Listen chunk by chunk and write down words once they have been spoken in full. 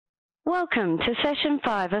Welcome to Session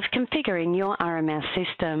 5 of Configuring Your RMS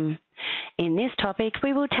System. In this topic,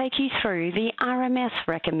 we will take you through the RMS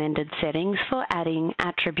recommended settings for adding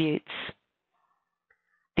attributes.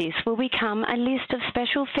 This will become a list of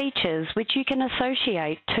special features which you can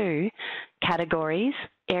associate to categories,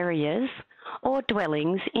 areas, or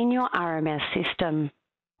dwellings in your RMS system.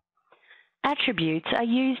 Attributes are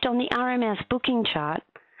used on the RMS booking chart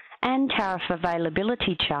and tariff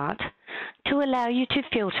availability chart to allow you to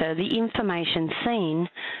filter the information seen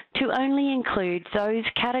to only include those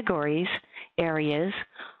categories, areas,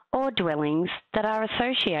 or dwellings that are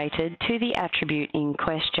associated to the attribute in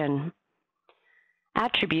question.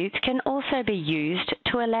 Attributes can also be used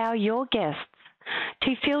to allow your guests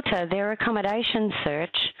to filter their accommodation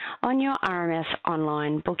search on your RMS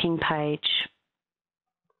online booking page.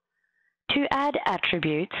 To add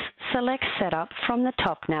attributes, select Setup from the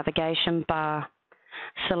top navigation bar.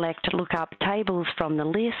 Select Look Up Tables from the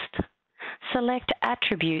list. Select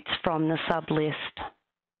Attributes from the sublist.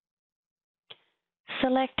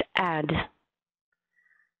 Select Add.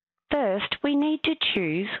 First, we need to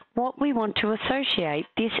choose what we want to associate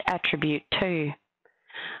this attribute to.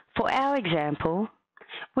 For our example,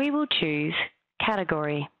 we will choose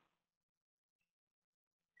Category.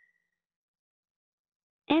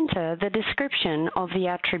 Enter the description of the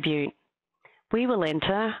attribute. We will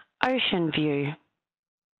enter Ocean View.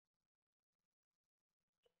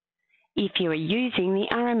 If you are using the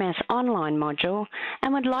RMS online module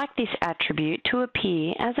and would like this attribute to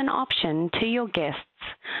appear as an option to your guests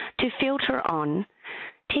to filter on,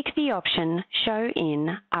 tick the option Show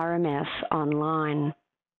in RMS Online.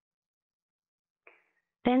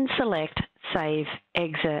 Then select Save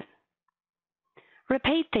Exit.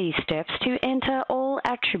 Repeat these steps to enter all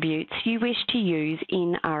attributes you wish to use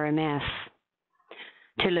in RMS.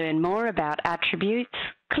 To learn more about attributes,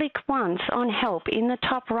 click once on Help in the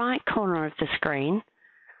top right corner of the screen,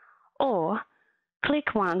 or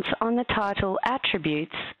click once on the title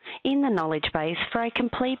Attributes in the knowledge base for a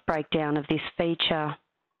complete breakdown of this feature.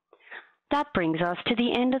 That brings us to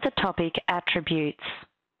the end of the topic Attributes.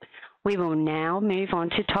 We will now move on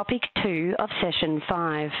to Topic 2 of Session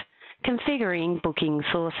 5, Configuring Booking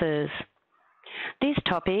Sources. This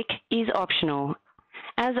topic is optional,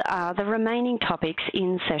 as are the remaining topics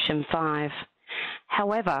in Session 5.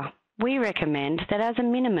 However, we recommend that as a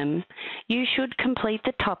minimum, you should complete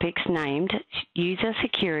the topics named User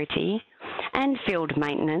Security and Field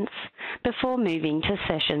Maintenance before moving to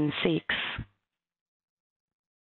Session 6.